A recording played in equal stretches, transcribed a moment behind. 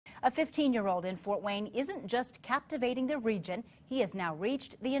A 15-year-old in Fort Wayne isn't just captivating the region, he has now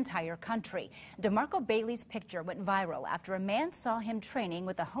reached the entire country. Demarco Bailey's picture went viral after a man saw him training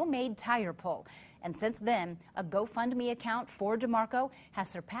with a homemade tire pull. And since then, a GoFundMe account for Demarco has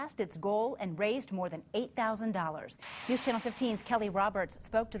surpassed its goal and raised more than $8,000. News Channel 15's Kelly Roberts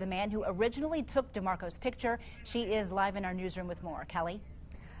spoke to the man who originally took Demarco's picture. She is live in our newsroom with more. Kelly?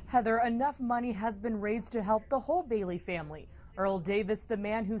 Heather, enough money has been raised to help the whole Bailey family. Earl Davis, the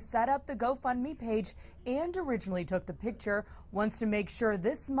man who set up the GoFundMe page and originally took the picture, wants to make sure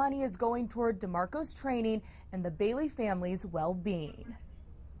this money is going toward Demarco's training and the Bailey family's well-being.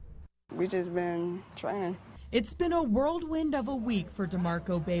 We just been training. It's been a whirlwind of a week for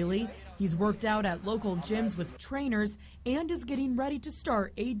Demarco Bailey. He's worked out at local gyms with trainers and is getting ready to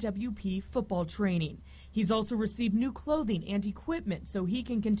start AWP football training. He's also received new clothing and equipment so he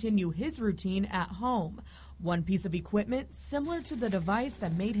can continue his routine at home. One piece of equipment similar to the device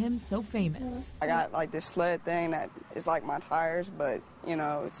that made him so famous. I got like this sled thing that is like my tires, but you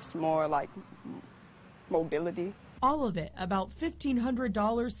know, it's more like mobility. All of it, about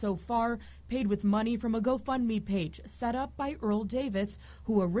 $1,500 so far, paid with money from a GoFundMe page set up by Earl Davis,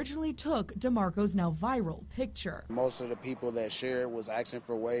 who originally took Demarco's now viral picture. Most of the people that shared was asking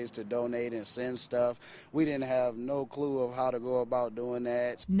for ways to donate and send stuff. We didn't have no clue of how to go about doing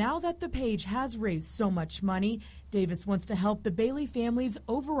that. Now that the page has raised so much money, Davis wants to help the Bailey family's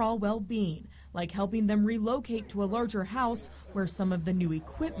overall well-being, like helping them relocate to a larger house where some of the new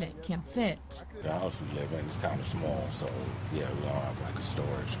equipment can fit. The house we live in is kind of small, so yeah, we don't have like a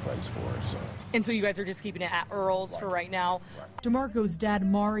storage place for it. So. And so you guys are just keeping it at Earl's for right now? Right. Demarco's dad,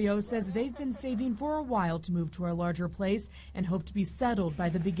 Mario, says they've been saving for a while to move to a larger place and hope to be settled by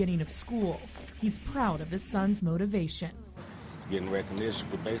the beginning of school. He's proud of his son's motivation. He's getting recognition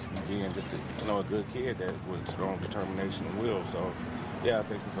for basically being just a good kid that with strong determination and will. So yeah, I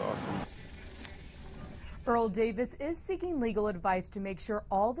think it's awesome. Earl Davis is seeking legal advice to make sure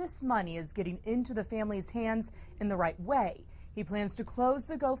all this money is getting into the family's hands in the right way. He plans to close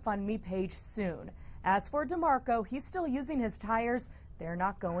the GoFundMe page soon. As for Demarco, he's still using his tires. They're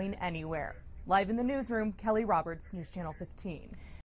not going anywhere. Live in the newsroom, Kelly Roberts, News Channel 15.